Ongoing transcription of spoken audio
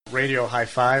Radio high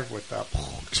five with the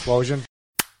explosion.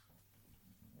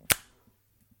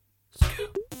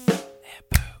 Scoop and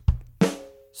poop.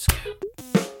 Scoop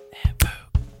and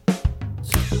poop.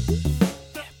 Scoop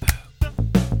and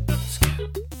poop.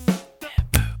 Scoop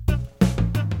and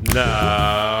poop.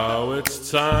 Now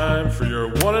it's time for your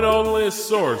one and only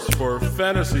source for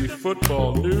fantasy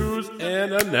football news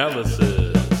and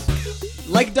analysis.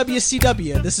 Like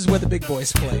WCW, this is where the big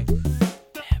boys play.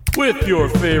 With your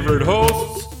favorite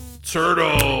hosts,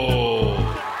 Turtle.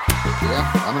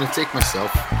 Yeah, I'm going to take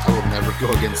myself. I will never go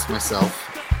against myself.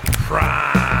 Prime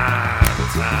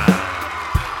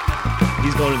time.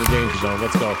 He's going to the danger zone.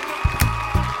 Let's go.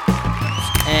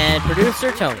 And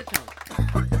producer Tony.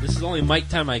 This is only mic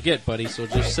time I get, buddy, so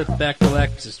just sit back,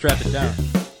 relax, and strap it down.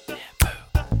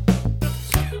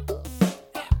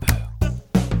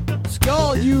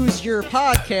 Y'all use your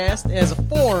podcast as a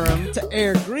forum to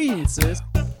air grievances.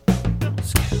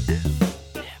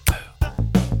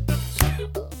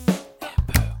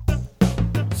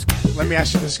 Let me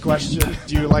ask you this question.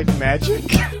 Do you like magic?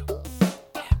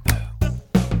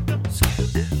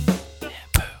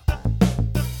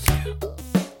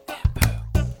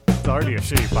 It's already a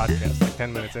shitty podcast, like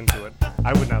 10 minutes into it.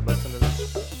 I would not listen to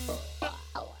this.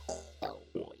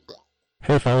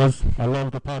 Hey, fellas. I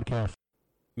love the podcast.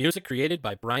 Music created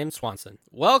by Brian Swanson.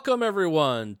 Welcome,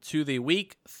 everyone, to the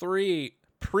Week 3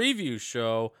 preview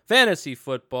show, Fantasy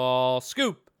Football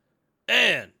Scoop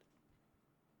and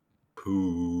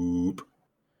Poop.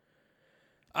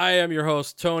 I am your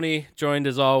host, Tony, joined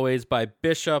as always by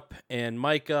Bishop and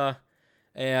Micah.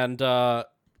 And bad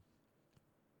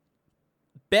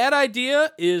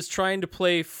idea is trying to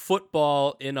play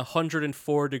football in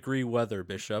 104-degree weather,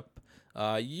 Bishop.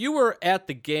 You were at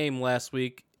the game last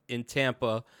week in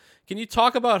Tampa. Can you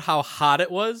talk about how hot it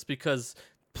was? Because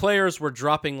players were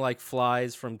dropping like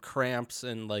flies from cramps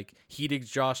and like heat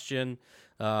exhaustion.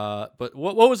 But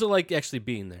what was it like actually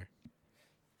being there?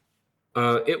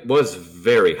 It was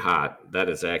very hot. That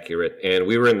is accurate. And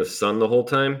we were in the sun the whole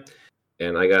time,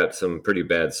 and I got some pretty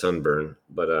bad sunburn.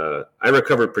 But I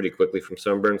recovered pretty quickly from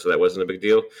sunburn, so that wasn't a big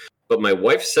deal. But my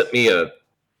wife sent me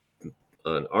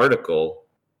an article.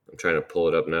 I'm trying to pull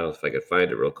it up now if I could find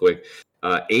it real quick.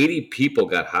 80 people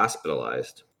got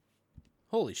hospitalized.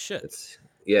 Holy shit.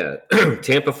 Yeah.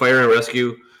 Tampa Fire and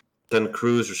Rescue sent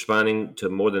crews responding to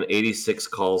more than 86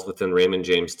 calls within Raymond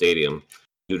James Stadium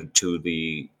due to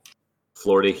the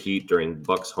Florida heat during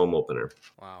Bucks home opener.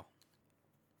 Wow.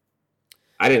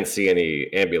 I didn't see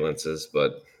any ambulances,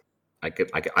 but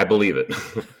I believe it.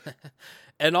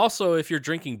 And also, if you're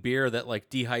drinking beer, that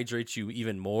like dehydrates you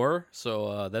even more.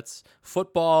 So that's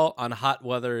football on hot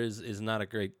weather is not a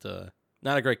great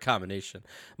combination.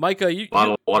 Micah,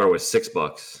 bottle of water was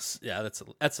 $6. Yeah,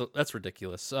 that's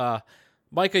ridiculous.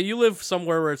 Micah, you live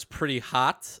somewhere where it's pretty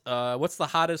hot. What's the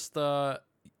hottest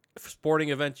sporting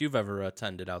event you've ever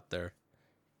attended out there?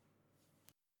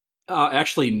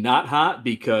 Actually, not hot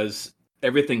because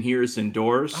everything here is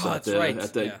indoors at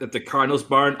the Cardinals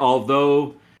barn.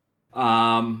 Although,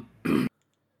 I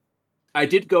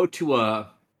did go to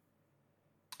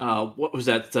what was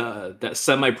that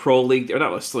semi-pro league? Or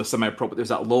not semi-pro, but there's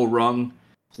that low-rung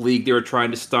league they were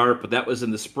trying to start. But that was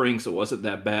in the spring, so it wasn't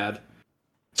that bad.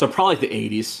 So probably the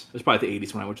 80s. It was probably the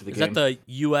 80s when I went to the game. Is that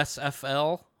the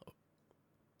USFL?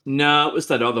 No, it was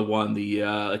that other one, the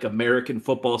like American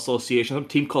Football Association, some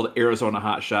team called Arizona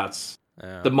Hot Shots.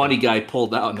 Oh, the money guy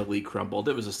pulled out and the league crumbled.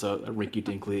 It was just a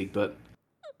rinky-dink league, but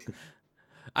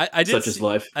such is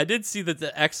life. I did see that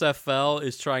the XFL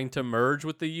is trying to merge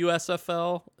with the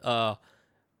USFL.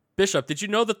 Bishop, did you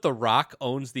know that The Rock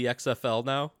owns the XFL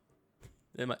now?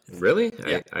 Really?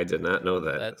 Yeah. I did not know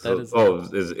that.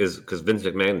 Is because Vince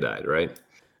McMahon died, right?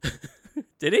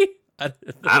 Did he? I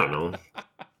don't know.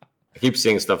 I keep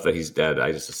seeing stuff that he's dead.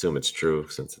 I just assume it's true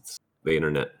since it's the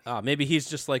internet. Maybe he's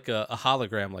just like a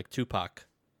hologram, like Tupac.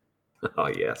 Oh,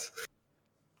 yes.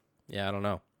 Yeah, I don't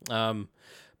know.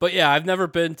 But yeah, I've never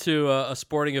been to a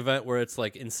sporting event where it's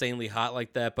like insanely hot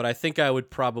like that. But I think I would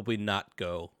probably not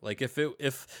go. Like if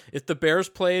the Bears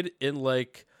played in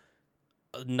like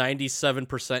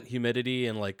 97% humidity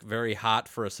and like very hot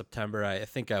for a September, I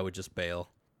think I would just bail,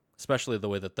 especially the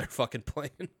way that they're fucking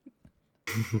playing.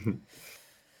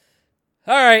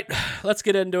 All right, let's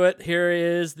get into it. Here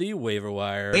is the waiver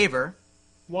wire. Waiver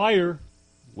wire.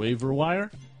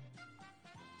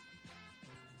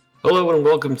 Hello and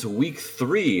welcome to week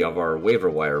 3 of our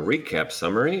waiver wire recap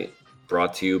summary,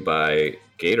 brought to you by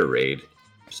Gatorade.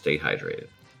 Stay hydrated.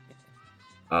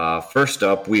 First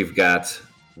up, we've got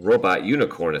Robot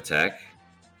Unicorn Attack.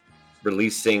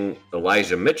 releasing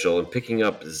Elijah Mitchell and picking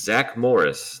up Zach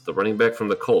Morris, the running back from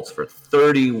the Colts, for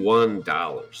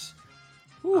 $31.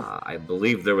 I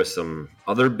believe there was some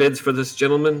other bids for this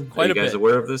gentleman. Quite Are you guys bit.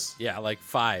 aware of this? Yeah, like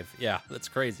 5. Yeah, that's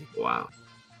crazy. Wow.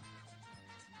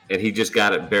 And he just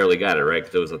barely got it, right?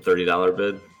 Because it was a $30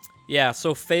 bid? Yeah,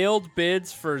 so failed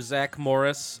bids for Zach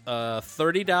Morris,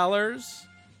 $30,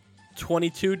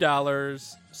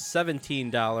 $22,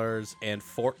 $17, and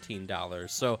 $14.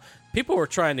 So people were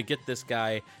trying to get this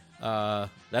guy,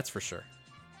 that's for sure.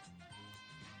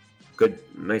 Good,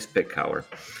 nice pick, Howard.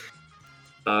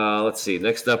 Let's see.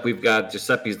 Next up, we've got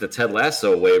Giuseppe's The Ted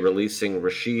Lasso Way releasing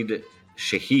Rashid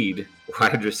Shaheed,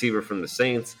 wide receiver from the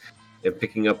Saints, and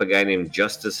picking up a guy named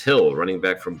Justice Hill, running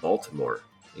back from Baltimore.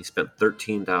 He spent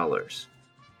 $13.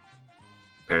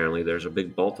 Apparently, there's a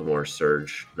big Baltimore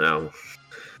surge now.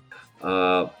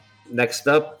 Next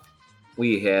up,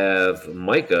 we have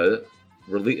Micah.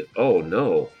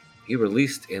 He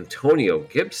released Antonio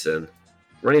Gibson,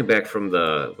 running back from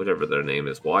whatever their name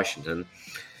is, Washington,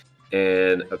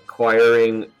 and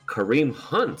acquiring Kareem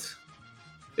Hunt.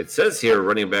 It says here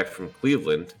running back from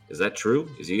Cleveland. Is that true?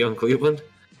 Is he on Cleveland?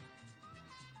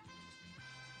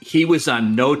 He was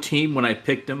on no team when I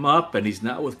picked him up, and he's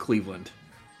not with Cleveland.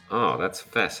 Oh, that's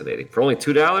fascinating. For only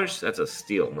 $2? That's a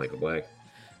steal, Michael Black.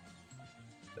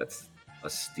 That's a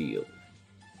steal.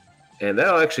 And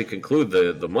that'll actually conclude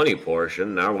the money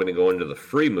portion. Now we're going to go into the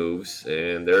free moves,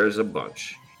 and there's a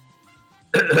bunch.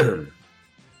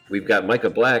 We've got Micah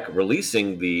Black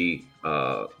releasing the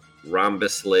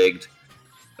rhombus-legged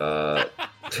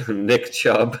Nick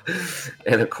Chubb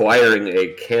and acquiring a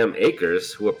Cam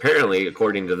Akers, who apparently,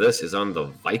 according to this, is on the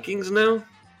Vikings now.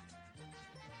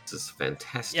 This is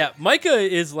fantastic. Yeah, Micah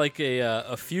is like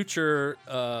a future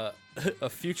a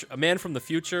man from the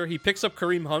future. He picks up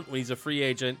Kareem Hunt when he's a free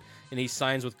agent, and he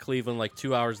signs with Cleveland like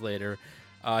 2 hours later.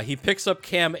 He picks up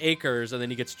Cam Akers, and then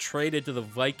he gets traded to the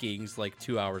Vikings like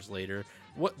 2 hours later.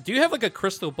 What do you have, like a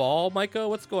crystal ball, Micah?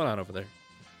 What's going on over there?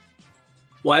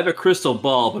 Well, I have a crystal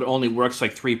ball, but it only works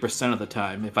like 3% of the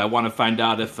time. If I want to find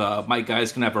out if my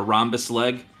guy's going to have a rhombus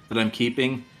leg that I'm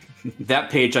keeping, that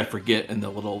page I forget in the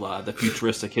little the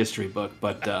futuristic history book.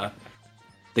 But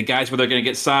the guys where they're going to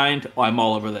get signed, I'm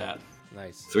all over that.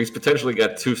 Nice. So he's potentially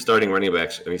got 2 starting running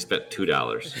backs, and he spent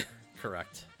 $2.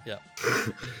 Correct. Yeah.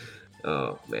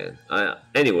 Oh, man.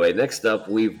 Anyway, next up,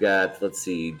 we've got, let's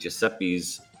see,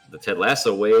 Giuseppe's The Ted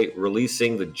Lasso Way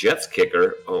releasing the Jets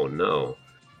kicker. Oh, no.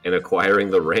 And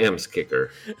acquiring the Rams kicker.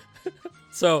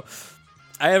 So,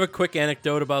 I have a quick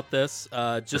anecdote about this.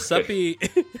 Giuseppe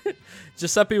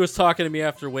Giuseppe was talking to me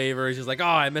after waivers. He's like, "Oh,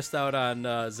 I missed out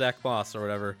on Zach Moss or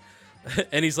whatever,"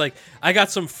 and he's like, "I got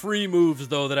some free moves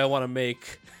though that I want to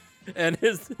make." And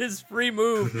his free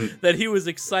move that he was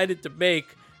excited to make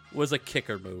was a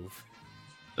kicker move.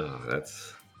 Oh,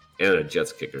 and a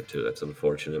Jets kicker too. That's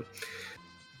unfortunate.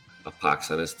 A pox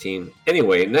on his team.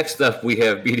 Anyway, next up we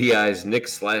have BDI's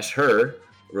Nick/Her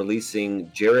releasing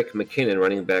Jerick McKinnon,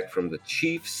 running back from the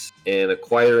Chiefs, and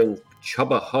acquiring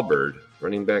Chuba Hubbard,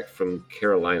 running back from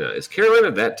Carolina. Is Carolina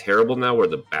that terrible now where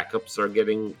the backups are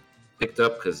getting picked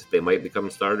up because they might become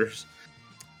starters?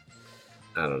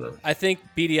 I don't know. I think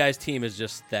BDI's team is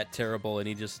just that terrible, and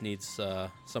he just needs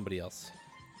somebody else.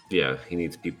 Yeah, he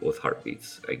needs people with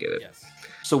heartbeats. I get it. Yes.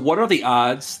 So what are the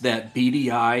odds that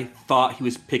BDI thought he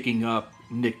was picking up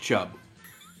Nick Chubb?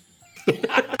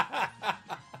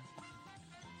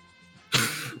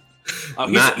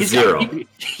 Not zero.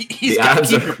 He's got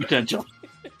keeper potential.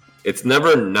 It's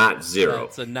never not zero. Yeah,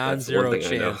 it's a non-zero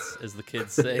chance, as the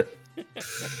kids say.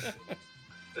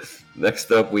 Next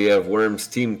up, we have Worms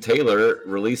Team Taylor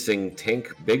releasing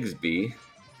Tank Bigsby,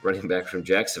 running back from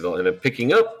Jacksonville, and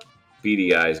picking up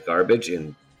BDI's garbage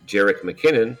in Jerick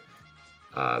McKinnon.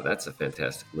 That's a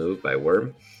fantastic move by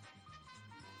Worm.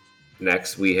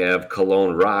 Next, we have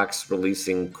Cologne Rocks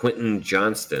releasing Quentin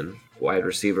Johnston, wide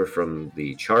receiver from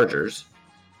the Chargers,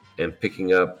 and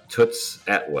picking up Toots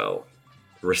Atwell,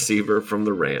 receiver from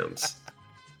the Rams.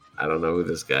 I don't know who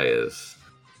this guy is.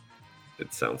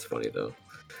 It sounds funny, though.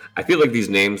 I feel like these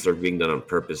names are being done on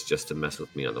purpose just to mess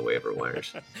with me on the waiver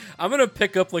wires. I'm going to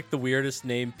pick up like the weirdest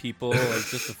name people like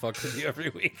just to fuck with you every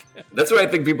week. That's what I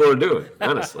think people are doing,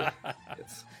 honestly.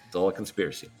 It's all a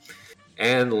conspiracy.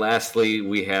 And lastly,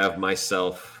 we have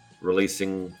myself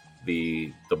releasing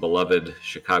the beloved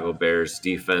Chicago Bears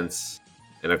defense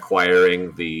and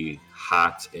acquiring the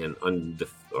hot and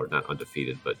not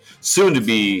undefeated, but soon to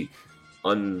be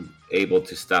unable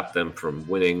to stop them from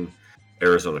winning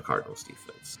Arizona Cardinals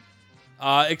defense.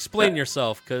 Explain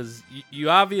yourself, because you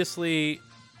obviously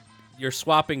you're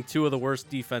swapping two of the worst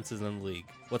defenses in the league.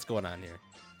 What's going on here?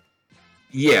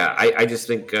 Yeah, I just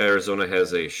think Arizona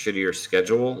has a shittier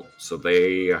schedule, so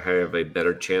they have a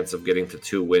better chance of getting to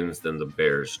 2 wins than the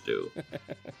Bears do.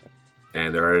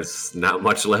 And there is not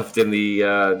much left in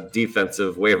the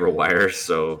defensive waiver wire,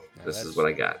 so this is what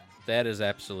I got. That is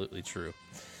absolutely true.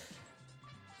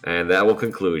 And that will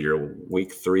conclude your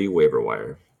Week 3 waiver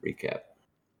wire recap.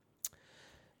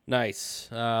 Nice.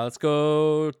 Let's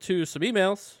go to some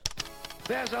emails.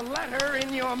 There's a letter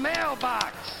in your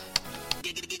mailbox.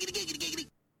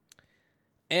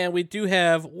 And we do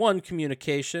have one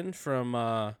communication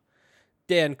from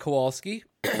Dan Kowalski.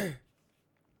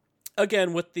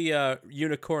 Again, with the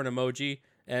unicorn emoji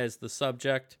as the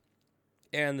subject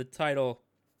and the title.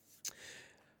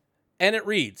 And it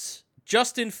reads,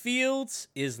 Justin Fields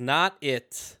is not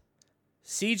it.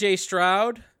 CJ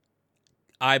Stroud,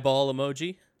 eyeball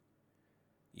emoji.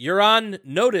 You're on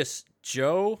notice,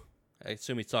 Joe. I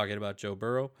assume he's talking about Joe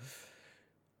Burrow.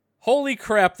 Holy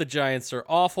crap, the Giants are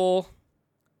awful.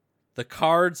 The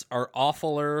Cards are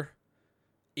awfuler.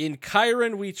 In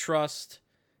Kyron we trust.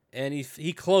 And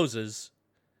he closes.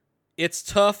 It's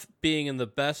tough being in the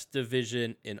best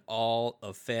division in all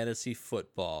of fantasy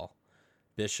football.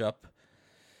 Bishop.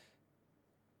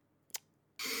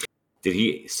 Did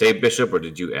he say Bishop, or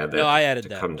did you add that? No, I added to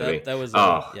that. Come to me? That was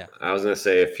yeah. I was gonna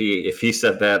say if he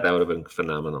said that would have been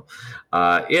phenomenal.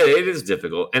 Yeah, it is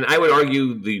difficult, and I would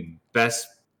argue the best.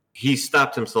 He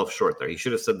stopped himself short there. He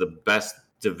should have said the best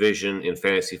division in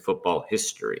fantasy football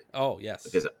history. Oh yes,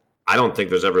 because I don't think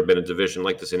there's ever been a division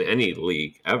like this in any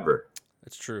league ever.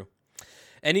 That's true.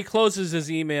 And he closes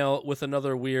his email with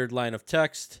another weird line of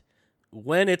text.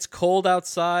 When it's cold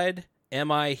outside,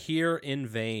 am I here in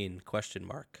vain? ?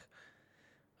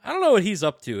 I don't know what he's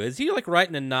up to. Is he like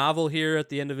writing a novel here at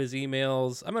the end of his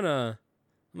emails? I'm gonna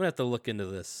have to look into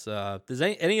this. Does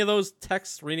any of those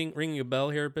texts ringing a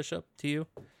bell here, Bishop, to you?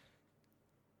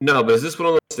 No, but is this one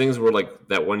of those things where, like,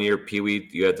 that 1 year Pee Wee,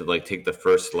 you had to, like, take the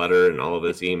first letter in all of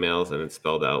his emails and it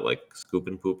spelled out, like, scoop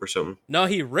and poop or something? No,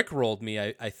 he rickrolled me,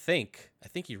 I think. I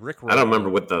think he rickrolled I don't remember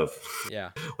what the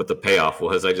payoff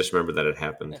was. I just remember that it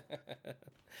happened.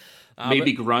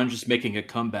 Maybe grunge is making a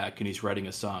comeback and he's writing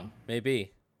a song.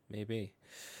 Maybe. We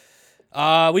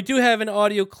do have an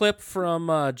audio clip from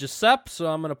Jizzep, so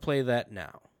I'm going to play that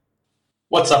now.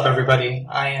 What's up, everybody?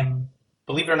 I am,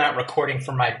 believe it or not, recording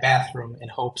from my bathroom in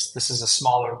hopes this is a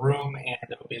smaller room and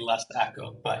there will be less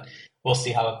echo, but we'll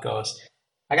see how it goes.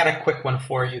 I got a quick one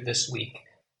for you this week.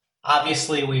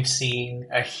 Obviously, we've seen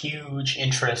a huge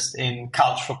interest in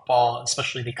college football,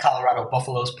 especially the Colorado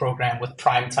Buffaloes program with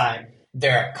Primetime,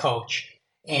 their coach.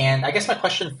 And I guess my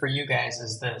question for you guys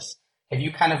is this. Have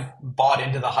you kind of bought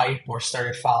into the hype or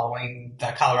started following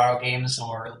the Colorado games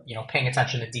or, paying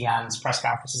attention to Deion's press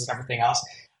conferences and everything else?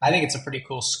 I think it's a pretty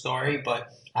cool story, but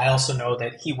I also know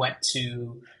that he went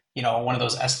to, one of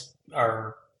those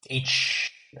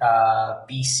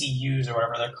HBCUs or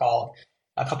whatever they're called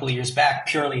a couple of years back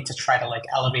purely to try to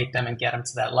elevate them and get them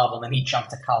to that level. And then he jumped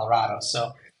to Colorado.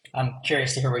 So I'm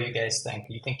curious to hear what you guys think.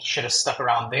 Do you think he should have stuck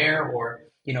around there, or,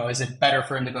 is it better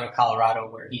for him to go to Colorado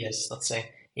where he is, let's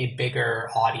say, a bigger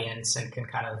audience and can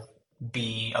kind of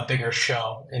be a bigger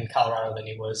show in Colorado than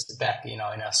he was back, in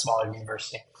a smaller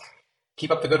university?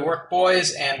 Keep up the good work,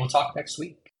 boys, and we'll talk next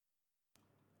week.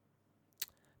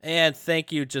 And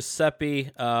thank you,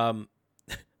 Giuseppe.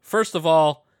 First of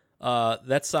all,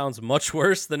 that sounds much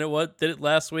worse than did it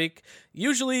last week.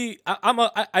 Usually,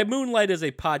 I moonlight as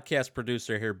a podcast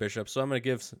producer here, Bishop, so I'm going to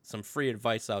give some free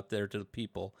advice out there to the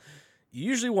people. You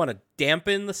usually want to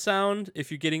dampen the sound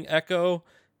if you're getting echo,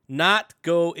 not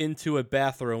go into a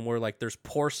bathroom where there's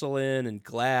porcelain and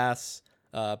glass,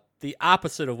 the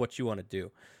opposite of what you want to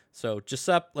do. So,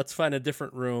 Giuseppe, let's find a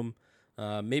different room,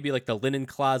 maybe the linen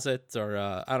closet or,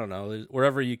 I don't know,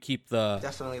 wherever you keep the...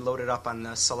 Definitely loaded up on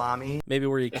the salami. Maybe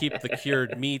where you keep the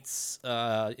cured meats,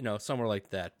 somewhere like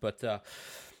that. But,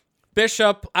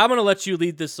 Bishop, I'm going to let you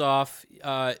lead this off.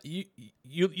 You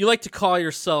like to call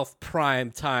yourself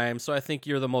prime time, so I think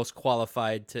you're the most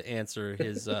qualified to answer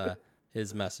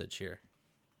his message here.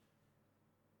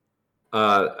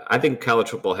 I think college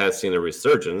football has seen a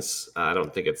resurgence. I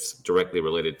don't think it's directly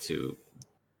related to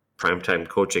primetime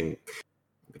coaching,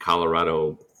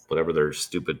 Colorado, whatever their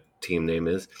stupid team name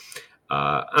is.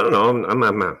 I don't know.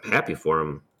 I'm happy for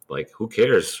him. Who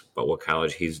cares about what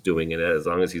college he's doing it at, as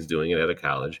long as he's doing it at a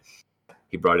college.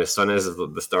 He brought his son as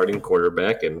the starting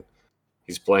quarterback, and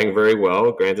he's playing very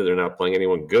well. Granted, they're not playing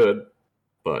anyone good,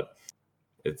 but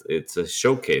it's a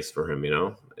showcase for him,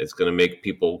 It's going to make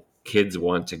kids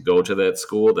want to go to that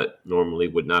school that normally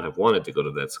would not have wanted to go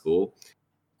to that school.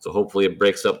 So hopefully it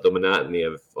breaks up the monotony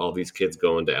of all these kids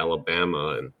going to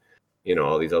Alabama and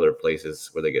all these other places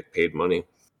where they get paid money.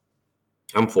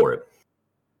 I'm for it.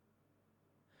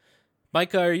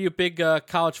 Micah, are you a big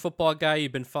college football guy?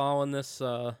 You've been following this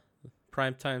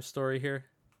primetime story here?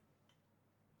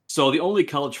 So the only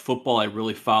college football I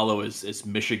really follow is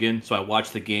Michigan. So I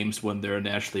watch the games when they're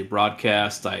nationally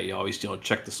broadcast. I always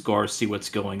check the scores, see what's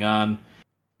going on.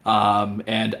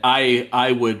 And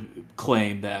I would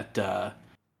claim that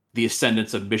the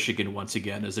ascendance of Michigan once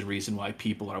again is the reason why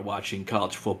people are watching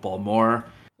college football more.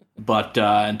 But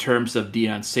in terms of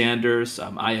Deion Sanders,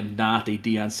 I am not a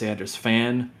Deion Sanders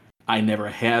fan. I never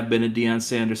have been a Deion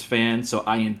Sanders fan, so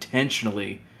I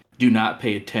intentionally do not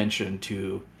pay attention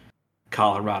to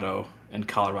Colorado and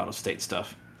Colorado State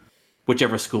stuff.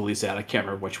 Whichever school he's at, I can't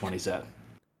remember which one he's at.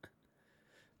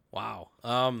 Wow.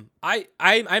 I'm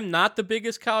not the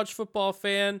biggest college football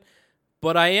fan,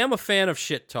 but I am a fan of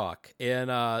shit talk, and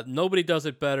nobody does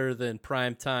it better than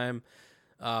Primetime.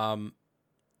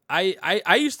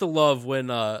 I used to love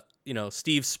when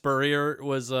Steve Spurrier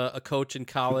was a coach in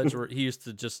college, where he used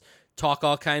to just talk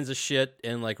all kinds of shit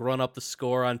and like run up the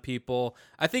score on people.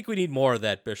 I think we need more of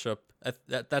that, Bishop.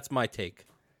 That's my take.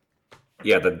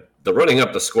 Yeah, the running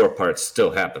up the score part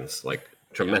still happens like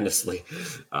tremendously.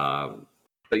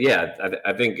 But yeah,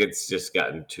 I think it's just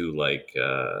gotten to like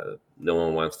no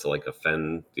one wants to like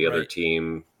offend the other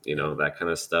team, that kind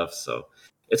of stuff. So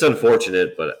it's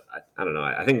unfortunate, but I don't know.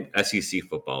 I think SEC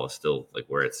football is still like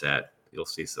where it's at. You'll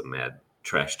see some mad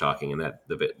trash talking in that.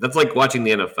 That's like watching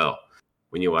the NFL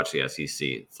when you watch the SEC.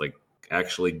 It's like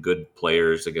actually good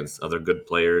players against other good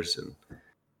players, and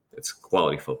it's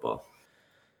quality football.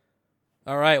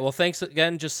 All right. Well, thanks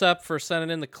again, Jizzep, for sending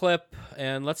in the clip.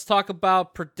 And let's talk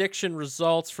about prediction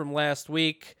results from last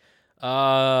week.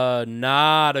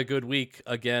 Not a good week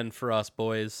again for us,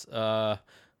 boys.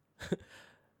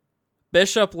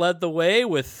 Bishop led the way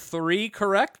with 3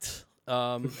 correct.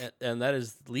 And that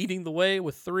is leading the way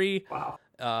with 3.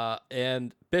 Wow.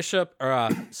 And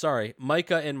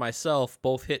Micah and myself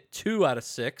both hit 2 out of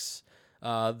 6.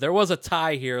 There was a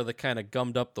tie here that kind of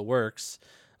gummed up the works.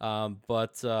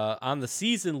 But on the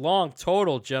season-long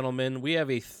total, gentlemen, we have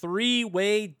a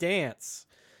 3-way dance.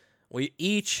 We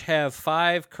each have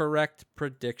 5 correct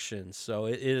predictions, so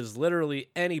it is literally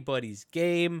anybody's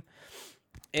game.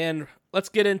 And let's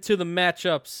get into the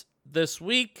matchups this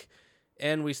week.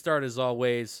 And we start, as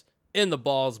always, in the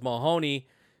Balls Mahoney,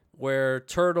 where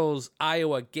Turtles'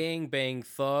 Iowa Gangbang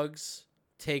Thugs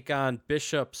take on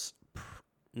Bishop's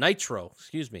Nitro.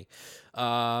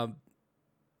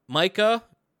 Micah,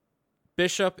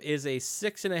 Bishop is a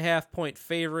 6.5-point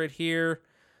favorite here.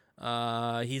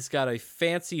 He's got a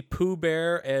fancy Pooh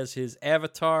Bear as his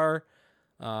avatar.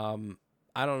 I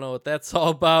don't know what that's all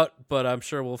about, but I'm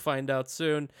sure we'll find out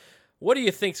soon. What do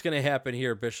you think's going to happen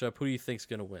here, Bishop? Who do you think's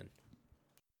going to win?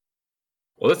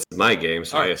 Well, this is my game,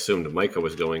 so I assumed Micah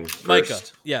was going first. Micah.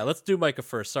 Yeah, let's do Micah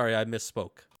first. Sorry, I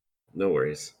misspoke. No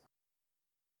worries.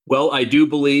 Well, I do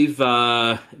believe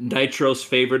Nitro's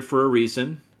favored for a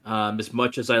reason. As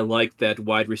much as I like that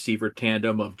wide receiver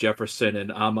tandem of Jefferson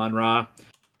and Amon-Ra,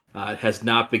 has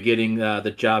not been getting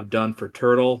the job done for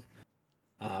Turtle.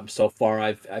 So far,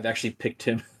 I've actually picked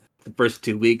him the first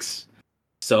 2 weeks.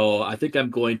 So I think I'm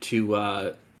going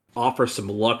to offer some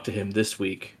luck to him this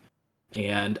week.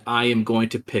 And I am going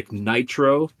to pick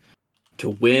Nitro to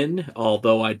win,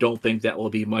 although I don't think that will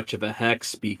be much of a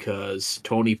hex because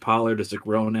Tony Pollard is a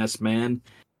grown-ass man,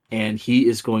 and he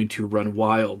is going to run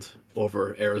wild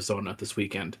over Arizona this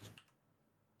weekend.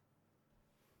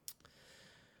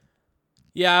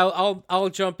 Yeah, I'll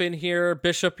jump in here.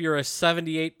 Bishop, you're a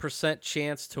 78%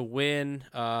 chance to win.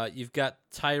 You've got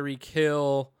Tyreek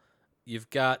Hill.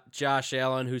 You've got Josh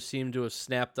Allen, who seemed to have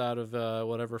snapped out of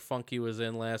whatever funk he was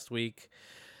in last week.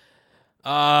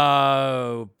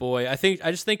 Oh, boy. I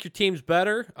just think your team's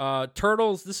better.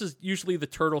 Turtles, this is usually the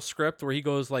Turtle script where he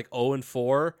goes like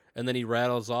 0-4, and then he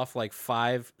rattles off like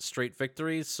 5 straight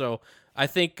victories. So I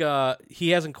think he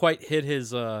hasn't quite hit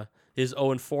his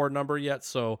 0-4 number yet.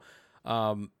 So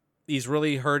he's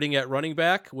really hurting at running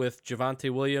back with Javonte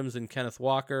Williams and Kenneth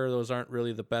Walker. Those aren't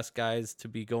really the best guys to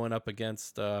be going up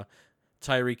against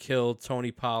Tyreek Hill,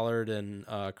 Tony Pollard, and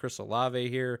Chris Olave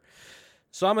here.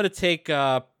 So I'm going to take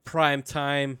prime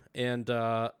time, and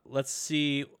let's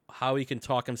see how he can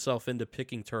talk himself into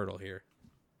picking Turtle here.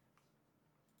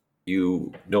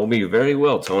 You know me very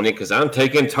well, Tony, because I'm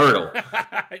taking Turtle.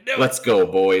 Let's go,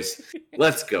 boys.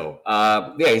 Let's go.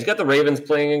 Yeah, he's got the Ravens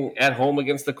playing at home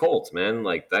against the Colts, man.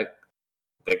 Like that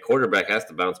quarterback has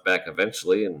to bounce back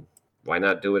eventually, and why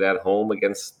not do it at home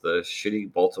against the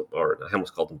shitty Baltimore? I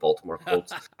almost called them Baltimore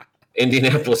Colts,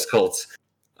 Indianapolis Colts.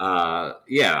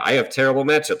 Yeah, I have terrible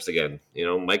matchups again.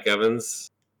 Mike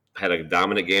Evans had a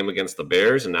dominant game against the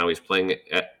Bears, and now he's playing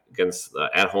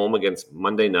at home against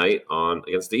Monday night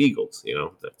against the Eagles.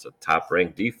 That's a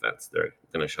top-ranked defense. They're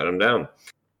going to shut him down.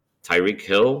 Tyreek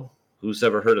Hill, who's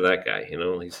ever heard of that guy?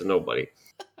 He's a nobody.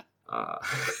 God,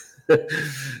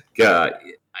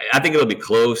 I think it'll be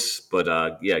close,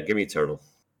 but give me Turtle.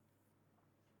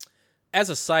 As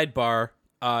a sidebar,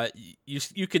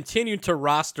 you continue to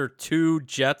roster 2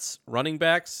 Jets running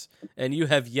backs, and you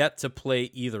have yet to play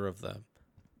either of them.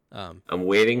 I'm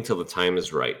waiting till the time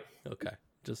is right. Okay,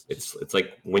 it's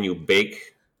like when you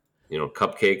bake,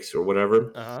 cupcakes or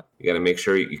whatever. You got to make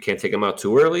sure you can't take them out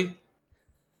too early.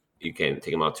 You can't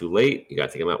take them out too late. You got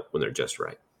to take them out when they're just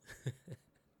right.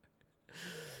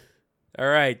 All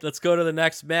right, let's go to the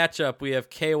next matchup. We have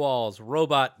K-Wall's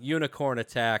Robot Unicorn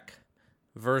Attack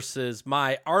versus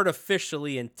my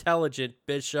artificially intelligent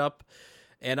Bishop,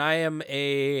 and I am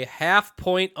a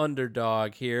half-point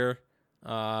underdog here.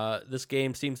 This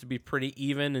game seems to be pretty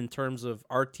even in terms of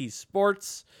RT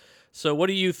Sports. So what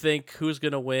do you think? Who's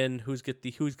going to win? Who's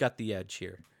got the edge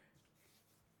here?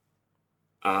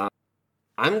 I'm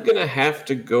going to have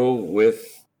to go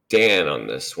with Dan on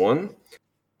this one.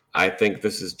 I think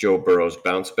this is Joe Burrow's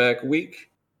bounce back week.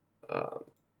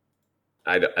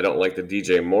 I don't like the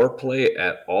DJ Moore play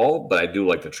at all, but I do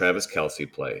like the Travis Kelce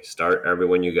play. Start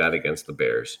everyone you got against the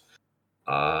Bears.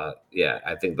 I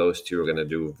think those two are going to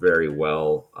do very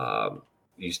well.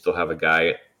 You still have a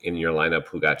guy in your lineup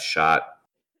who got shot,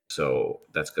 so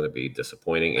that's going to be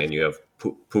disappointing. And you have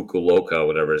Puku Loka,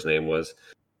 whatever his name was,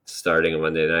 starting on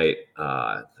Monday night,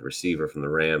 the receiver from the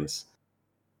Rams.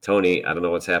 Tony, I don't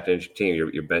know what's happening to your team.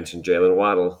 You're benching Jalen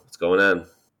Waddle. What's going on?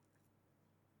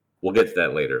 We'll get to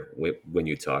that later when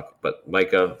you talk. But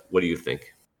Micah, what do you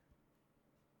think?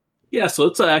 Yeah, so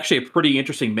it's actually a pretty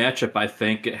interesting matchup, I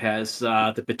think. It has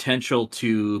the potential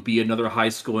to be another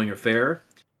high-scoring affair.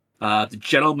 The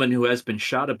gentleman who has been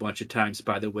shot a bunch of times,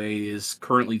 by the way, is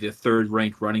currently the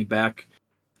 3rd-ranked running back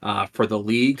for the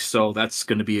league, so that's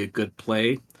going to be a good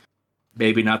play.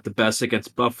 Maybe not the best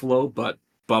against Buffalo, but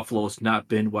Buffalo's not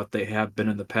been what they have been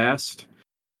in the past.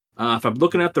 If I'm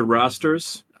looking at the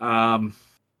rosters,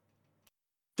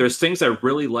 there's things I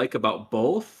really like about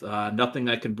both. Nothing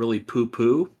I can really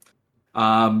poo-poo.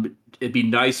 It'd be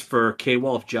nice for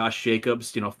K-Wall if Josh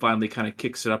Jacobs, finally kind of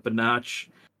kicks it up a notch.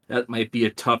 That might be a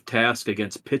tough task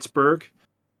against Pittsburgh.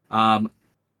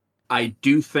 I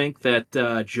do think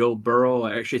that Joe Burrow,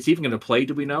 actually, it's even going to play,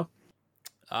 do we know?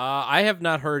 I have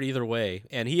not heard either way,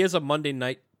 and he is a Monday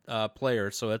night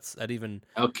player, so that even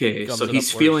okay. So he's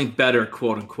feeling better,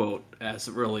 quote unquote, as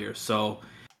earlier. So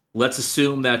let's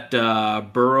assume that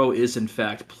Burrow is in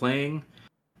fact playing.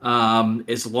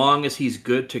 As long as he's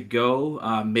good to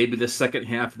go, maybe the second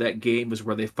half of that game was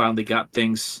where they finally got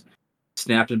things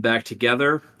snapped and back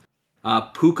together.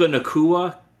 Puka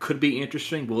Nacua could be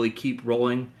interesting. Will he keep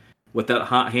rolling with that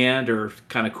hot hand or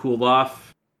kind of cool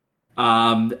off?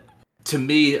 To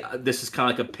me, this is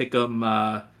kind of like a pick 'em,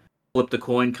 flip the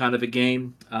coin kind of a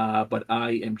game, but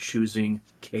I am choosing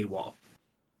K-Wall.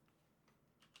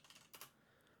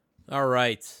 All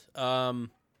right.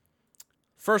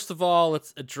 First of all,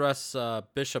 let's address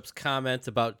Bishop's comment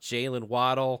about Jalen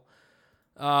Waddle.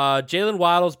 Jalen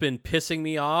Waddle's been pissing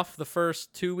me off the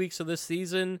first 2 weeks of this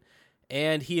season,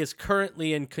 and he is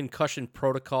currently in concussion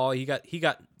protocol. He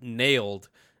got nailed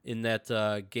in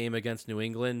that game against New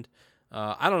England.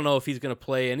 I don't know if he's going to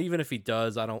play, and even if he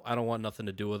does, I don't want nothing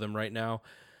to do with him right now.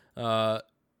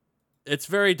 It's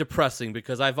very depressing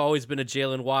because I've always been a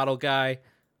Jalen Waddle guy.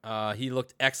 He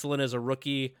looked excellent as a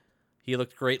rookie. He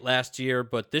looked great last year,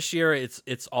 but this year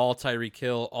it's all Tyreek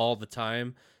Hill all the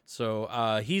time.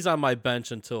 So he's on my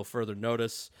bench until further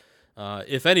notice.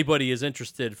 If anybody is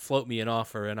interested, float me an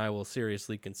offer, and I will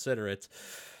seriously consider it.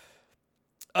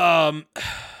 Man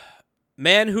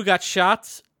who got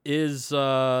shot is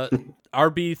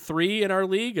RB3 in our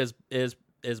league, as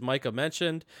Micah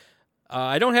mentioned.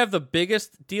 I don't have the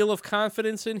biggest deal of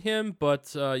confidence in him,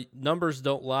 but numbers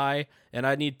don't lie, and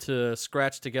I need to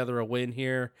scratch together a win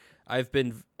here. I've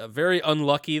been very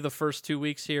unlucky the first 2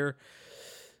 weeks here.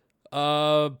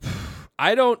 I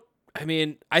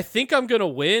think I'm going to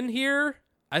win here.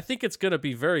 I think it's going to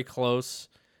be very close,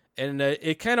 and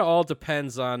it kind of all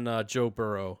depends on Joe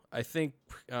Burrow. I think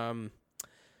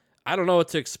I don't know what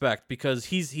to expect because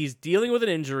he's dealing with an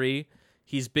injury.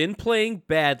 He's been playing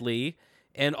badly,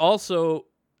 and also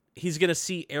he's going to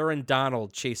see Aaron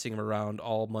Donald chasing him around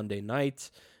all Monday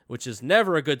night, which is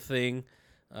never a good thing.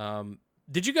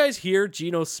 Did you guys hear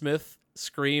Geno Smith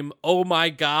scream, "Oh my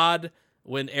God,"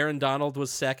 when Aaron Donald was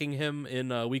sacking him in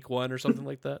week 1 or something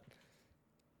like that?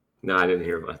 No, I didn't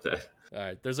hear about that. All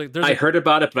right, there's I heard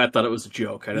about it, but I thought it was a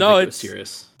joke. I didn't think it was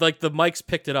serious. Like the mics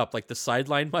picked it up, like the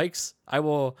sideline mics. I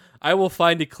will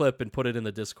find a clip and put it in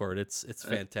the Discord. It's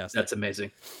fantastic. That's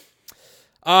amazing.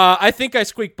 I think I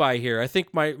squeak by here. I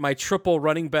think my triple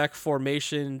running back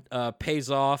formation pays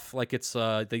off like it's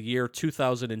the year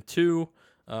 2002.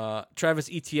 Travis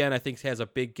Etienne, I think, has a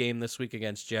big game this week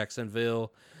against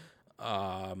Jacksonville.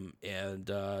 I think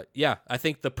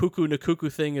the Puku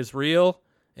Nakuku thing is real,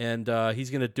 and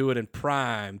he's going to do it in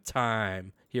prime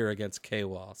time here against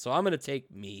K-Wall. So I'm going to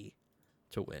take me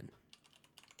to win.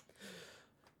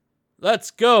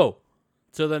 Let's go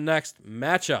to the next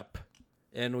matchup.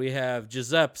 And we have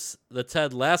Jizzep's The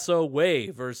Ted Lasso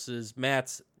Way versus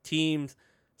Matt's Team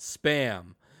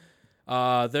Spam.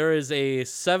 There is a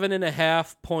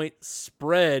 7.5 point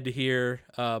spread here,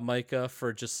 Micah,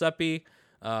 for Giuseppe.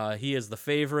 He is the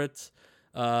favorite.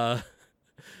 Do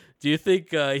you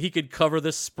think he could cover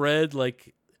this spread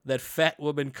like that fat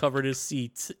woman covered his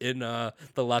seat in the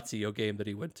Lazio game that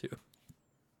he went to?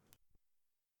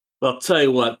 Well, I'll tell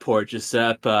you what, poor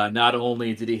Jizzep, not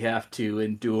only did he have to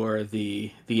endure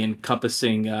the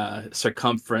encompassing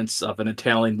circumference of an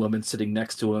Italian woman sitting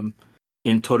next to him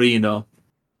in Torino,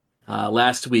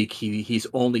 last week he's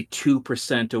only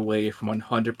 2% away from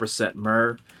 100%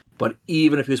 myrrh, but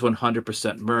even if he was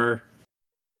 100% myrrh,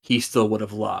 he still would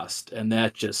have lost, and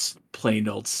that just plain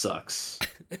old sucks.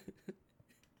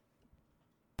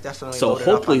 Definitely. So loaded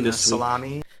hopefully up on this the week.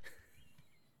 salami.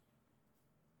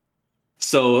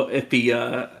 So if he,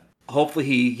 hopefully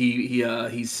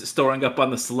he's storing up on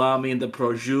the salami and the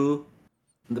prosciutto,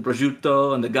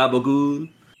 and the gabagool,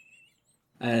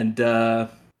 and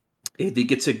if he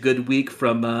gets a good week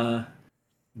from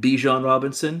Bijan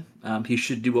Robinson, he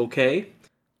should do okay.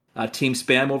 Team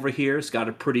Spam over here has got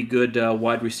a pretty good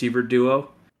wide receiver duo,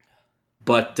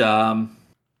 but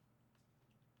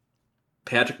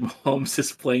Patrick Mahomes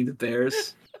is playing the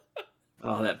Bears.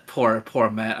 Oh, that poor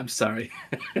Matt. I'm sorry.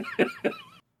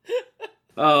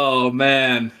 Oh,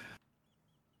 man.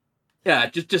 Yeah,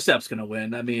 Giuseppe's going to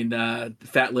win. I mean,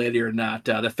 fat lady or not.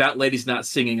 The fat lady's not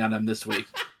singing on him this week.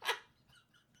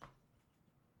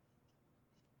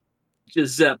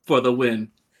 Jizzep for the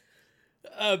win.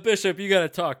 Bishop, you got to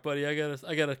talk, buddy. I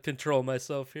gotta control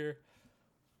myself here.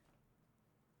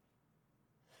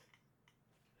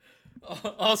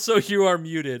 Also, you are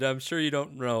muted. I'm sure you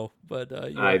don't know, but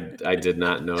I did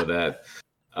not know that.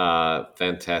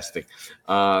 Fantastic.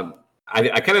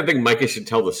 I kind of think Micah should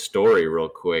tell the story real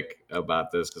quick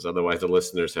about this, because otherwise the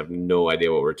listeners have no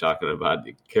idea what we're talking about.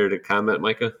 Do you care to comment,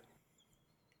 Micah?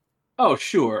 Oh,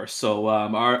 sure. So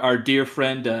our dear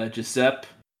friend Jizzep,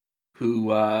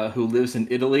 who lives in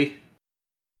Italy,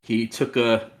 he took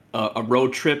a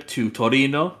road trip to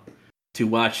Torino to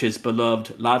watch his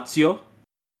beloved Lazio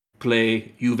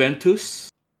play Juventus.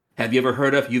 Have you ever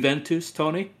heard of Juventus,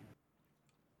 Tony?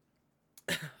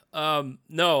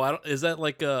 No, I don't. Is that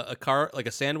like a car, like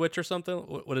a sandwich or something?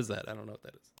 What is that? I don't know what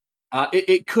that is.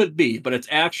 It could be, but it's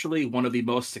actually one of the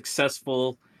most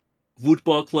successful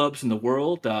football clubs in the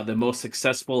world, the most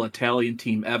successful Italian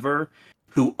team ever,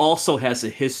 who also has a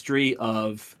history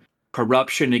of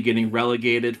corruption and getting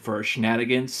relegated for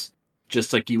shenanigans,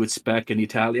 just like you would expect in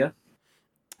Italia.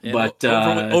 And but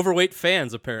overweight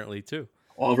fans apparently too.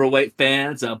 Overweight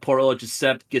fans. Poor old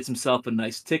Giuseppe gets himself a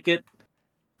nice ticket,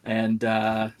 and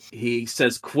he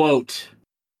says, "Quote: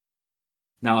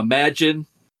 Now imagine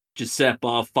Giuseppe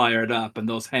all fired up, and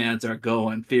those hands are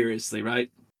going furiously, right?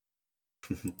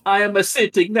 I am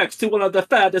sitting next to one of the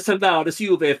fattest and loudest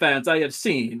Juve fans I have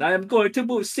seen. I am going to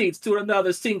move seats to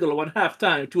another single one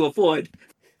halftime to avoid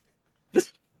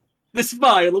this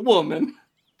vile woman."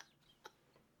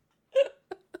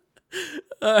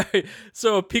 All right,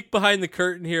 so a peek behind the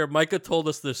curtain here. Micah told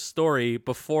us this story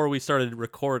before we started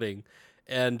recording,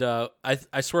 and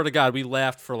I swear to God, we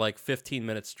laughed for like 15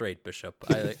 minutes straight, Bishop.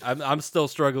 I'm still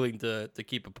struggling to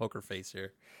keep a poker face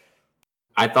here.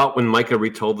 I thought when Micah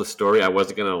retold the story, I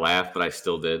wasn't going to laugh, but I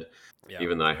still did,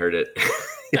 even though I heard it.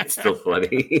 It's still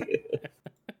funny.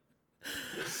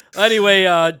 Anyway,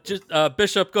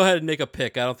 Bishop, go ahead and make a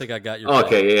pick. I don't think I got your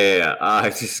Okay, yeah. I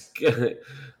just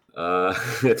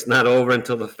it's not over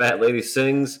until the fat lady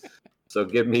sings. So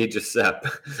give me Jizzep.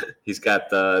 He's got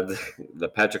the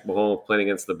Patrick Mahomes playing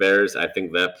against the Bears. I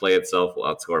think that play itself will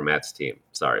outscore Matt's team.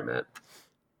 Sorry, Matt.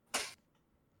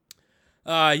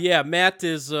 Yeah, Matt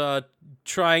is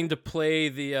trying to play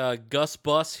the Gus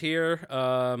Bus here.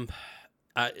 I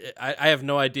have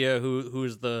no idea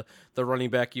who's the running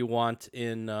back you want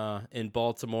in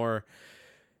Baltimore.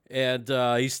 And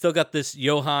he's still got this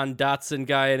Johan Dotson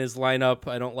guy in his lineup.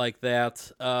 I don't like that.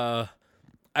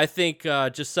 I think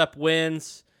Giuseppe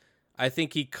wins. I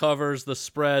think he covers the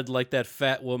spread like that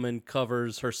fat woman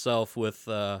covers herself with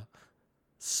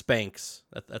Spanx.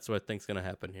 That's what I think's going to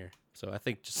happen here. So I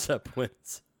think Jizzep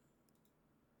wins.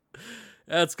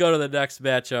 Let's go to the next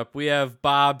matchup. We have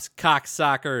Bob's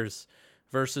Cocksockers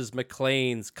versus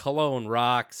McLean's Cologne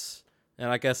Rocks. And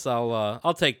I guess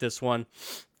I'll take this one.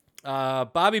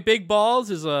 Bobby Big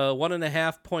Balls is a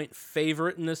 1.5 point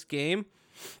favorite in this game.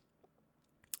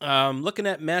 Looking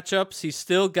at matchups, he's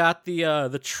still got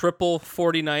the triple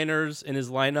 49ers in his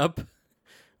lineup,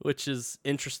 which is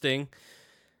interesting.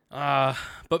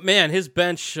 But man, his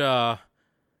bench, I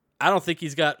don't think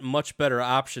he's got much better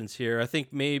options here. I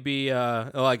think maybe,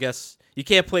 I guess you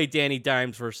can't play Danny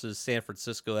Dimes versus San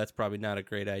Francisco. That's probably not a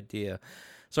great idea.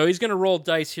 So he's going to roll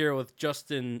dice here with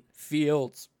Justin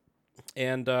Fields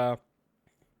and,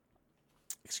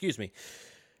 excuse me.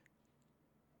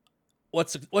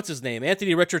 What's his name?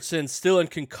 Anthony Richardson still in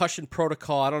concussion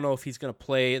protocol. I don't know if he's going to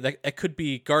play. That could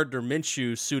be Gardner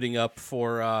Minshew suiting up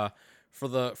for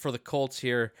the Colts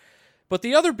here. But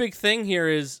the other big thing here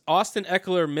is Austin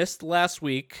Eckler missed last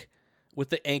week with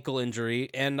the ankle injury,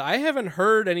 and I haven't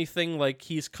heard anything like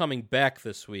he's coming back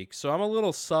this week. So I'm a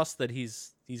little sus that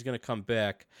he's going to come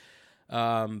back.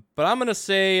 But I'm going to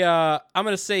say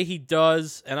he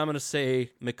does, and I'm going to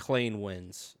say McLean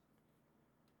wins.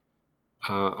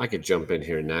 I could jump in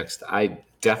here next. I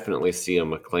definitely see a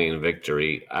McLean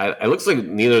victory. It looks like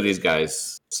neither of these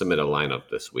guys submit a lineup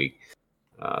this week.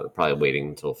 They're probably waiting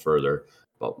until further.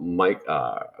 But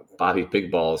Bobby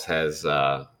Big Balls has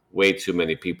way too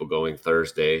many people going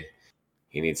Thursday.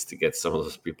 He needs to get some of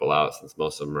those people out since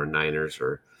most of them are Niners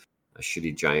or a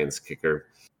shitty Giants kicker.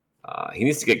 He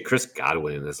needs to get Chris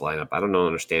Godwin in his lineup. I don't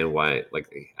understand why.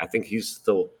 I think he's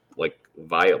still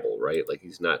viable, right?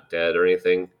 He's not dead or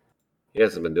anything. He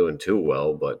hasn't been doing too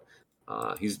well, but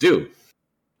he's due.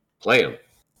 Play him.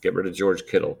 Get rid of George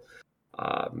Kittle.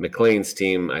 McLean's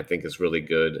team, I think, is really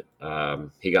good.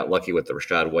 He got lucky with the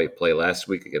Rachaad White play last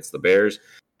week against the Bears.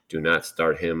 Do not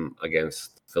start him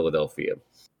against Philadelphia.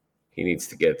 He needs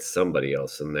to get somebody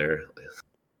else in there.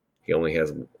 He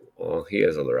has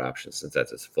other options since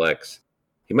that's his flex.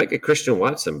 He might get Christian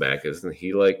Watson back. Isn't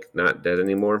he not dead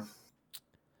anymore?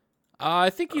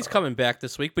 I think he's coming back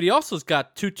this week, but he also's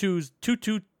got Tutu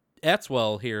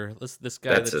Atwell here. This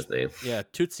guy. That's his name. Yeah,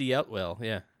 Tootsie Atwell.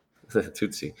 Yeah.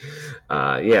 Tootsie.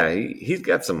 He's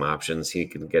got some options he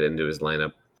can get into his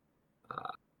lineup.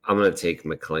 I'm going to take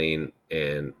McLean,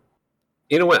 and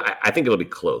you know what? I think it'll be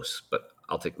close, but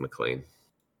I'll take McLean.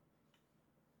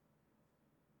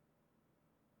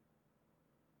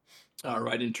 All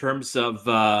right, in terms of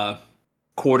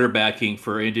quarterbacking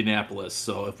for Indianapolis,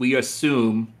 so if we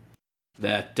assume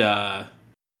that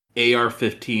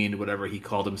AR-15, whatever he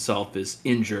called himself, is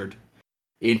injured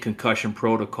in concussion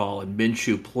protocol and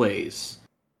Minshew plays,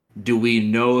 do we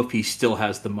know if he still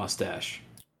has the mustache?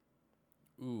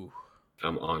 Ooh.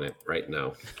 I'm on it right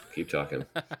now. Keep talking.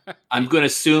 I'm going to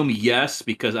assume yes,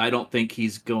 because I don't think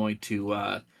he's going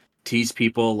to tease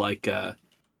people like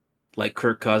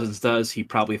Kirk Cousins does. He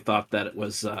probably thought that it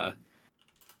was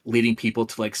leading people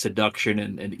to seduction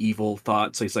and evil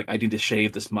thoughts. So he's like, I need to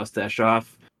shave this mustache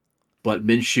off. But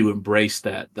Minshew embraced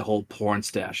the whole porn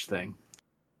stash thing.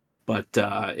 But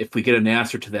if we get an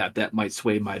answer to that, that might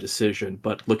sway my decision.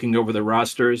 But looking over the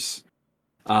rosters,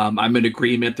 I'm in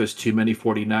agreement. There's too many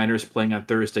 49ers playing on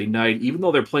Thursday night, even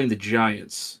though they're playing the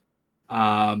Giants.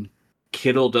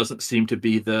 Kittle doesn't seem to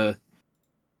be the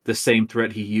same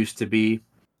threat he used to be.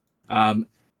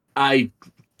 I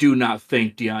do not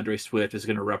think DeAndre Swift is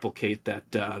going to replicate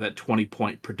that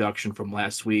 20-point production from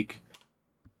last week,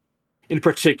 in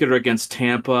particular against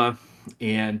Tampa.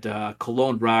 And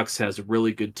Cologne Rocks has a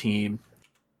really good team.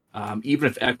 Even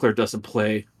if Eckler doesn't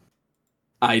play,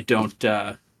 I don't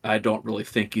really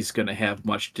think he's going to have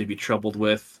much to be troubled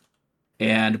with.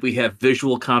 And we have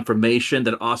visual confirmation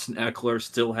that Austin Eckler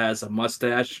still has a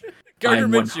mustache. Gardner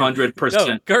I'm Minshew. 100%.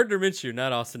 No, Gardner Minshew,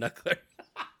 not Austin Eckler.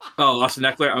 Oh, Austin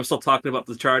Eckler. I'm still talking about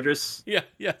the Chargers. Yeah,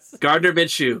 yes. Gardner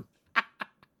Minshew.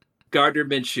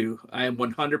 I am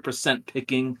 100%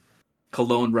 picking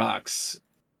Cologne Rocks,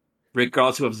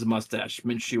 regardless of his mustache,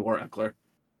 Minshew or Eckler.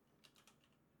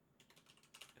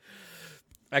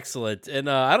 Excellent. And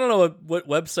I don't know what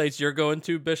websites you're going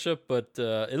to, Bishop, but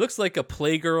it looks like a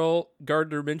Playgirl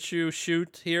Gardner Minshew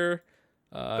shoot here.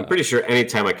 I'm pretty sure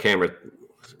anytime a camera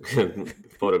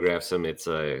photographs him, it's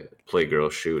a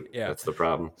Playgirl shoot. Yeah. That's the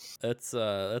problem. That's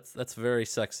very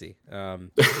sexy.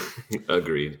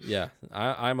 Agreed. Yeah,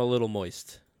 I'm a little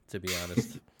moist, to be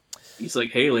honest. He's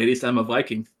like, hey, ladies, I'm a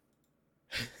Viking.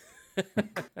 All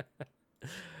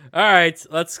right,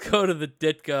 let's go to the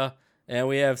Ditka. And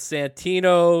we have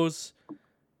Santino's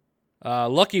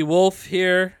Lucky Wolf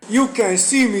here. You can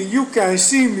see me. You can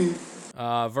see me.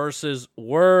 Versus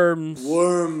Worms.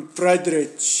 Worm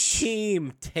Friedrich.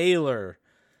 Team Taylor.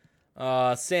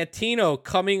 Santino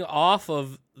coming off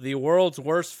of the world's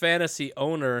worst fantasy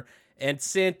owner, and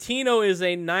Santino is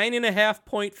a 9.5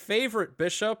 point favorite.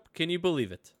 Bishop, can you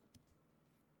believe it?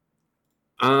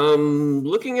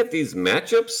 Looking at these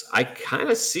matchups, I kind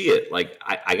of see it. Like,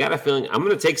 I got a feeling I'm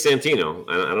going to take Santino.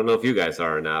 I don't know if you guys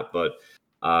are or not, but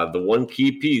the one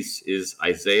key piece is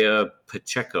Isaiah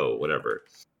Pacheco, whatever.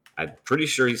 I'm pretty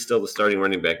sure he's still the starting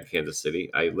running back in Kansas City.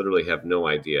 I literally have no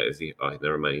idea. Is he? Oh,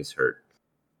 never mind. He's hurt.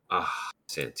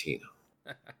 Santino.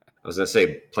 I was going to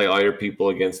say, play all your people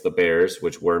against the Bears,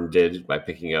 which Worm did by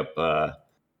picking up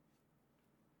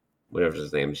whatever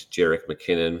his name is, Jerick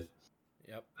McKinnon.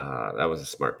 Yep. That was a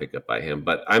smart pickup by him.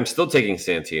 But I'm still taking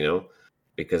Santino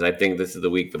because I think this is the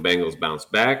week the Bengals bounce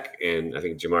back, and I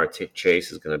think Jamar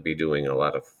Chase is going to be doing a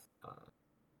lot of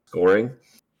scoring.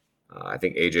 I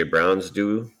think A.J. Brown's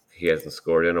due. He hasn't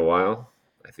scored in a while.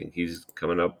 I think he's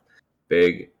coming up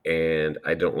big, and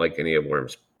I don't like any of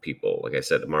Worm's people. Like I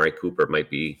said, Amari Cooper might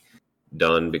be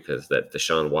done because that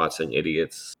Deshaun Watson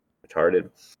idiot's retarded.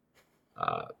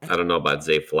 I don't know about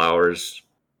Zay Flowers.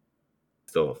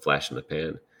 Still a flash in the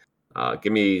pan.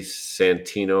 Give me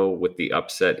Santino with the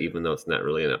upset, even though it's not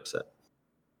really an upset.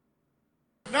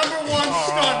 Number one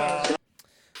stunner.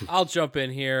 I'll jump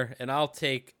in here and I'll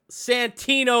take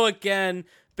Santino again.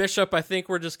 Bishop, I think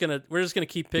we're just gonna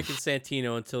keep picking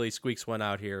Santino until he squeaks one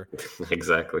out here.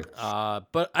 Exactly.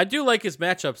 But I do like his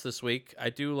matchups this week. I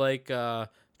do like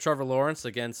Trevor Lawrence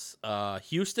against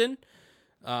Houston.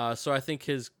 So I think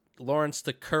his Lawrence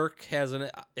to Kirk has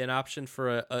an option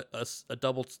for a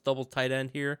double tight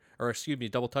end here, or excuse me,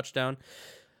 double touchdown.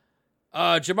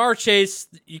 Jamar Chase,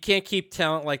 you can't keep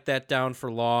talent like that down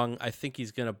for long. I think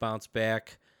he's gonna bounce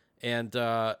back, and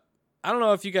I don't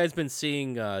know if you guys been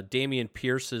seeing Dameon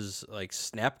Pierce's like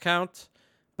snap count,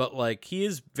 but like he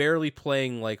is barely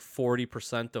playing like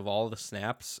 40% of all the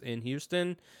snaps in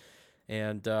Houston.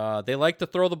 And they like to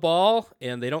throw the ball,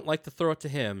 and they don't like to throw it to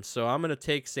him. So I'm going to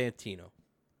take Santino.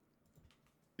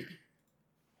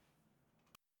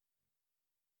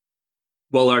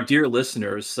 Well, our dear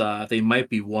listeners, they might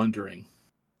be wondering,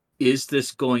 is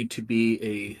this going to be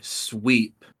a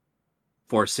sweep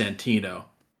for Santino?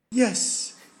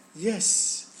 Yes.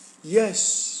 Yes.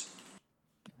 Yes.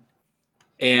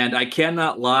 And I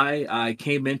cannot lie, I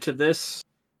came into this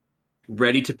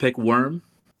ready to pick Worm.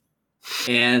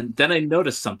 And then I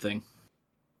noticed something.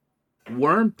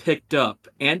 Worm picked up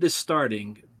and is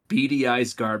starting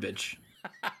BDI's garbage.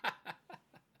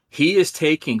 He is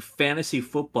taking fantasy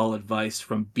football advice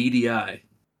from BDI.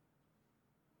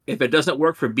 If it doesn't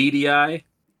work for BDI, it's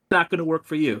not going to work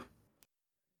for you.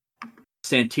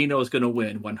 Santino is going to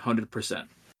win 100%.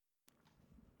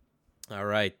 All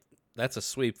right. That's a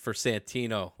sweep for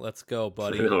Santino. Let's go,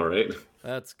 buddy. All right.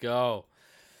 Let's go.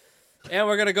 And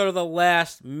we're going to go to the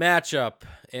last matchup.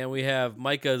 And we have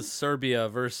Micah's Serbia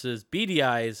versus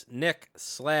BDI's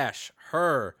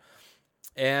Nick/Her.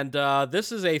 And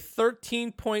this is a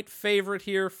 13-point favorite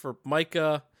here for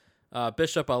Micah.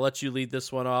 Bishop, I'll let you lead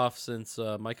this one off since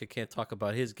Micah can't talk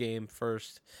about his game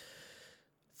first.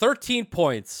 13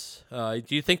 points. Do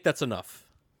you think that's enough?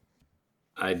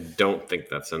 I don't think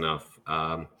that's enough.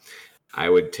 I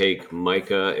would take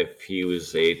Micah if he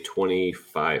was a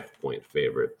 25-point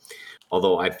favorite.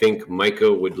 Although I think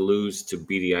Micah would lose to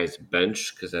BDI's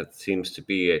bench because that seems to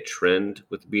be a trend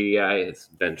with BDI. His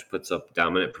bench puts up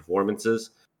dominant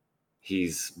performances.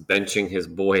 He's benching his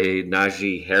boy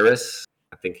Najee Harris.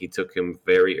 I think he took him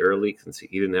very early since he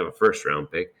didn't have a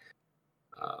first-round pick.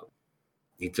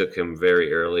 He took him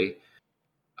very early.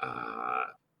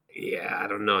 Yeah, I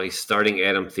don't know. He's starting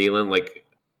Adam Thielen. Like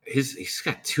he's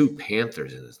got two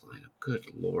Panthers in his lineup. Good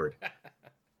Lord.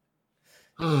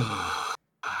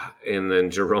 And then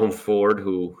Jerome Ford,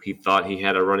 who he thought he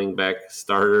had a running back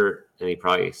starter, and he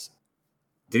probably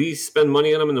did he spend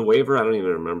money on him in the waiver? I don't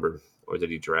even remember, or did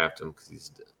he draft him because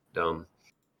he's dumb?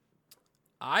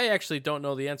 I actually don't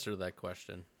know the answer to that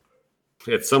question.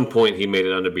 At some point, he made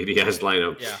it onto BDI's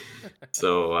lineup. Yeah.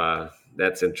 So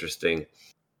that's interesting.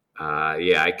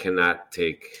 Yeah, I cannot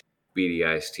take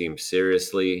BDI's team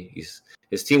seriously.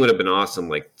 His team would have been awesome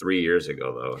like 3 years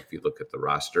ago, though, if you look at the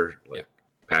roster. Like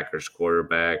Packers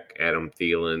quarterback, Adam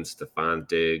Thielen, Stephon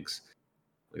Diggs.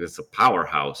 Like it's a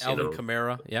powerhouse. Alvin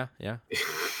Kamara. Yeah.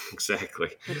 Exactly.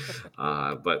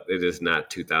 But it is not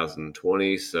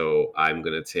 2020, so I'm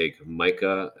going to take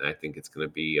Micah, and I think it's going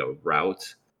to be a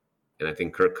rout. And I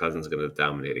think Kirk Cousins is going to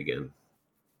dominate again.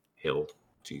 Hill.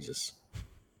 Jesus.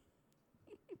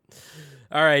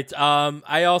 All right.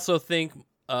 I also think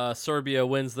Serbia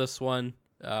wins this one.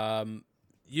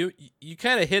 You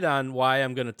kind of hit on why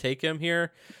I'm going to take him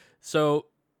here. So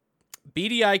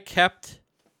BDI kept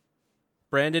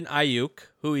Brandon Ayuk,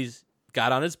 who he's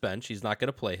got on his bench. He's not going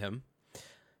to play him.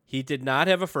 He did not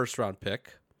have a first-round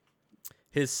pick.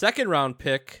 His second-round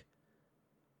pick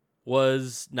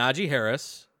was Najee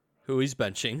Harris, who he's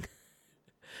benching.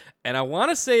 And I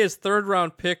want to say his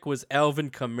third-round pick was Alvin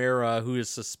Kamara, who is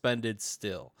suspended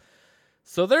still.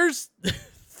 So there's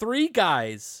 3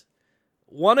 guys,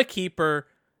 1 a keeper,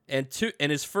 and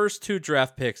his first 2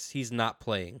 draft picks he's not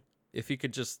playing. If you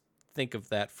could just think of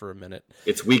that for a minute.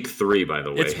 It's week 3, by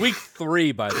the way. It's week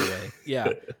 3, by the way.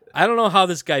 Yeah. I don't know how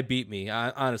this guy beat me,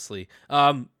 honestly.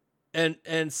 And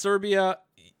Serbia,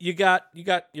 you got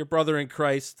your brother in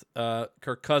Christ,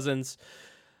 Kirk Cousins.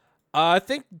 I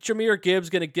think Jahmyr Gibbs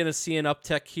going to see an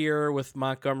uptick here with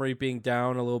Montgomery being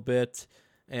down a little bit.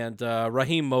 And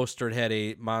Raheem Mostert had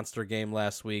a monster game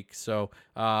last week. So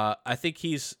I think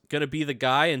he's going to be the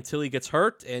guy until he gets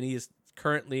hurt, and he is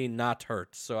currently not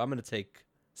hurt. So I'm going to take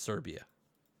Serbia.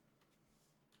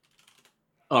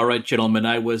 All right, gentlemen.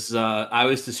 I was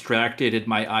distracted in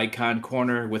my icon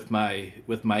corner with my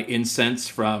incense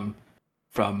from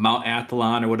Mount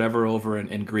Athlon or whatever over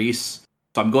in Greece.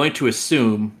 So I'm going to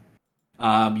assume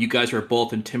you guys are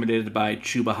both intimidated by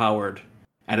Chuba Howard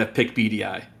and have picked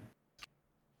BDI.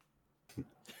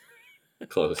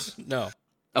 Close. No.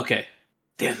 Okay.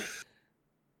 Damn it.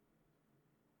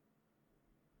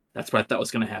 That's what I thought was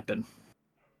going to happen.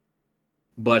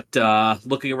 But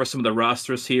looking over some of the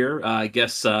rosters here, I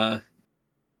guess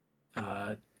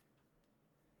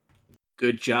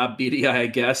good job, BDI, I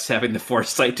guess, having the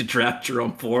foresight to draft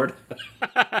Jerome Ford.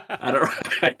 I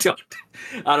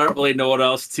don't really know what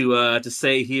else to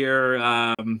say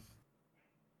here.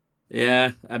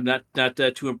 Yeah, I'm not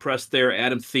too impressed there.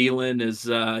 Adam Thielen is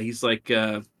he's like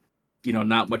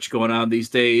not much going on these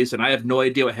days, and I have no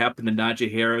idea what happened to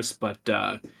Najee Harris,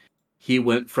 but he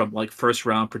went from like first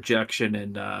round projection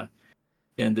and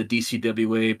in the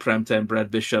DCWA Primetime Brad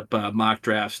Bishop mock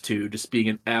drafts to just being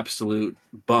an absolute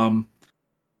bum.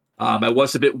 I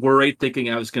was a bit worried, thinking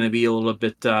I was going to be a little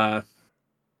bit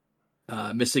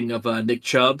missing of Nick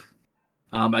Chubb.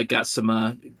 I got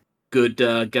some good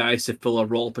guys to fill a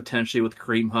role potentially with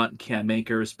Kareem Hunt and Cam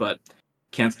Akers, but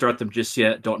can't start them just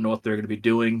yet. Don't know what they're going to be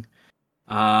doing.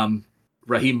 Raheem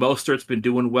Mostert's been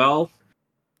doing well,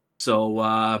 so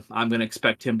I'm going to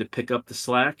expect him to pick up the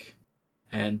slack,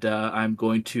 and I'm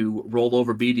going to roll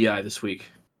over BDI this week.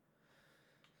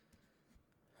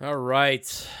 All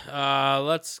right.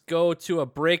 Let's go to a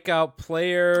breakout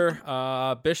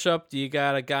player. Bishop, do you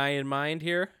got a guy in mind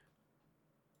here?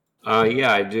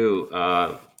 Yeah, I do.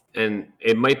 And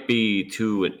it might be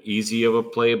too easy of a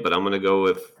play, but I'm going to go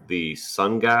with the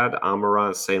Sun God,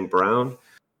 Amon-Ra St. Brown.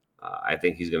 I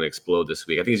think he's going to explode this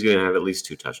week. I think he's going to have at least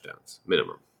 2 touchdowns,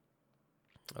 minimum.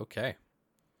 Okay.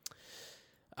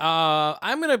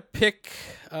 I'm going to pick...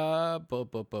 let's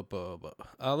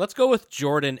go with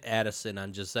Jordan Addison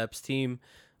on Jizzep's team.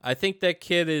 I think that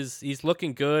kid he's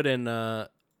looking good, and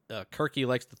Kirky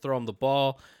likes to throw him the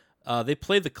ball. They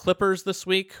play the Clippers this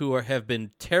week, who have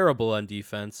been terrible on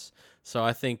defense. So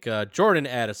I think Jordan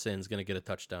Addison's going to get a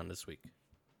touchdown this week.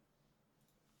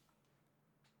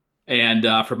 And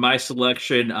for my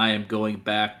selection, I am going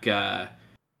back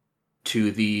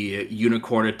to the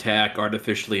Unicorn Attack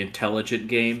Artificially Intelligent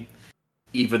game.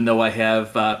 Even though I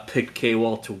have picked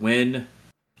K-Wall to win,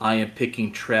 I am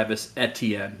picking Travis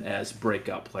Etienne as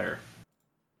breakout player.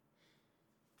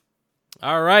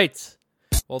 All right.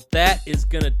 Well, that is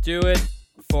going to do it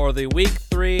for the Week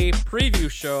 3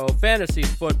 preview show, Fantasy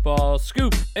Football,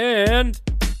 Scoop, and...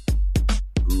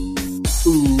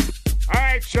 All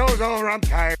right, show's over. I'm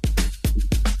tired.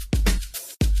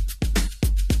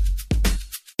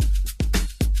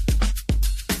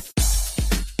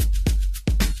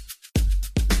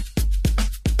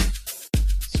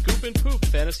 Scoop and Poop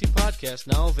Fantasy Podcast,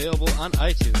 now available on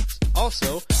iTunes.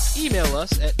 Also, email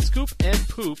us at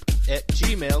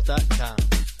scoopandpoop@gmail.com.